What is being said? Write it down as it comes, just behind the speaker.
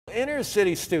inner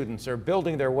city students are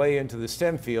building their way into the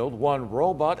STEM field one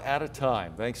robot at a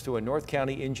time, thanks to a North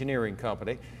County engineering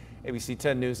company. ABC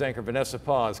 10 News anchor Vanessa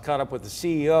Paz caught up with the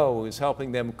CEO who is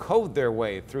helping them code their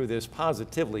way through this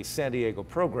Positively San Diego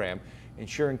program,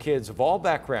 ensuring kids of all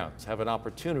backgrounds have an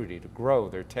opportunity to grow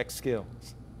their tech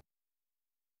skills.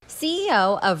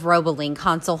 CEO of RoboLink,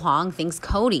 Hansel Hong, thinks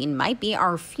coding might be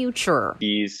our future.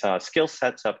 These skill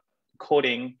sets of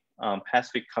coding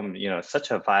has become, such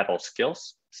a vital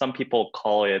skills. Some people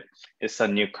call it's a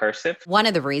new cursive. One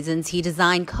of the reasons he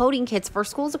designed coding kits for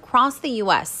schools across the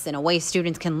U.S. in a way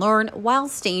students can learn while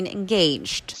staying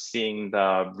engaged. Seeing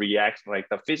the reaction, like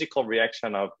the physical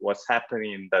reaction of what's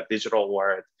happening in the digital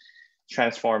world,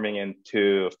 transforming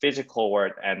into physical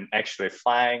world and actually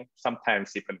flying,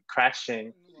 sometimes even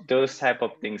crashing. Those type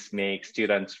of things make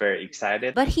students very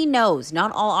excited. But he knows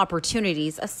not all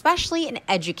opportunities, especially in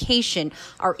education,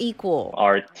 are equal.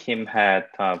 Our team had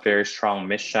a very strong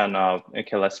mission of,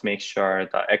 okay, let's make sure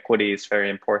the equity is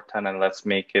very important and let's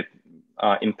make it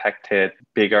impacted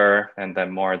bigger and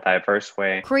then more diverse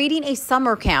way. Creating a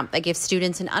summer camp that gives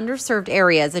students in underserved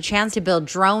areas a chance to build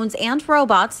drones and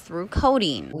robots through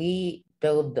coding. We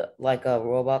built like a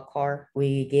robot car.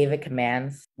 We gave it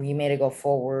commands. We made it go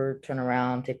forward, turn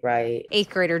around, take right. 8th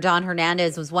grader Don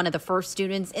Hernandez was one of the first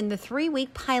students in the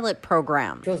 3-week pilot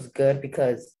program. It feels good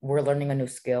because we're learning a new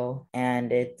skill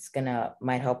and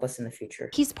might help us in the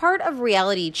future. He's part of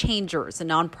Reality Changers, a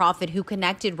nonprofit who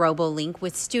connected RoboLink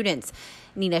with students.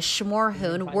 Nina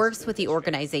Schmorhoon works with the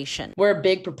organization. We're a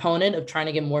big proponent of trying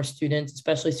to get more students,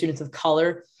 especially students of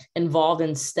color, involved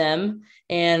in STEM.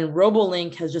 And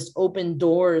RoboLink has just opened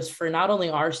doors for not only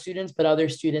our students, but other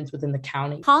students within the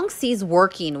county. Hong sees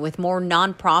working with more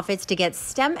nonprofits to get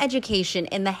STEM education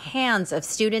in the hands of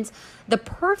students the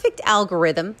perfect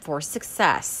algorithm for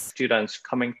success. Students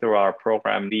coming through our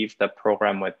program leave the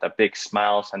program with the big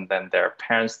smiles and then their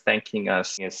parents thanking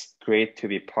us. It's great to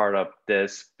be part of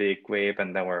this big wave,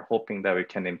 and then we're hoping that we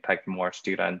can impact more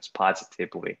students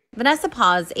positively. Vanessa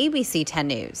Paz, ABC 10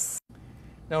 News.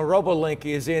 Now, RoboLink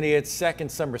is in its second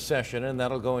summer session, and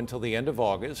that'll go until the end of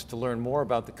August. To learn more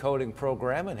about the coding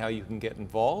program and how you can get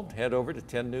involved, head over to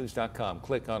 10news.com.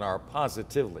 Click on our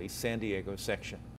Positively San Diego section.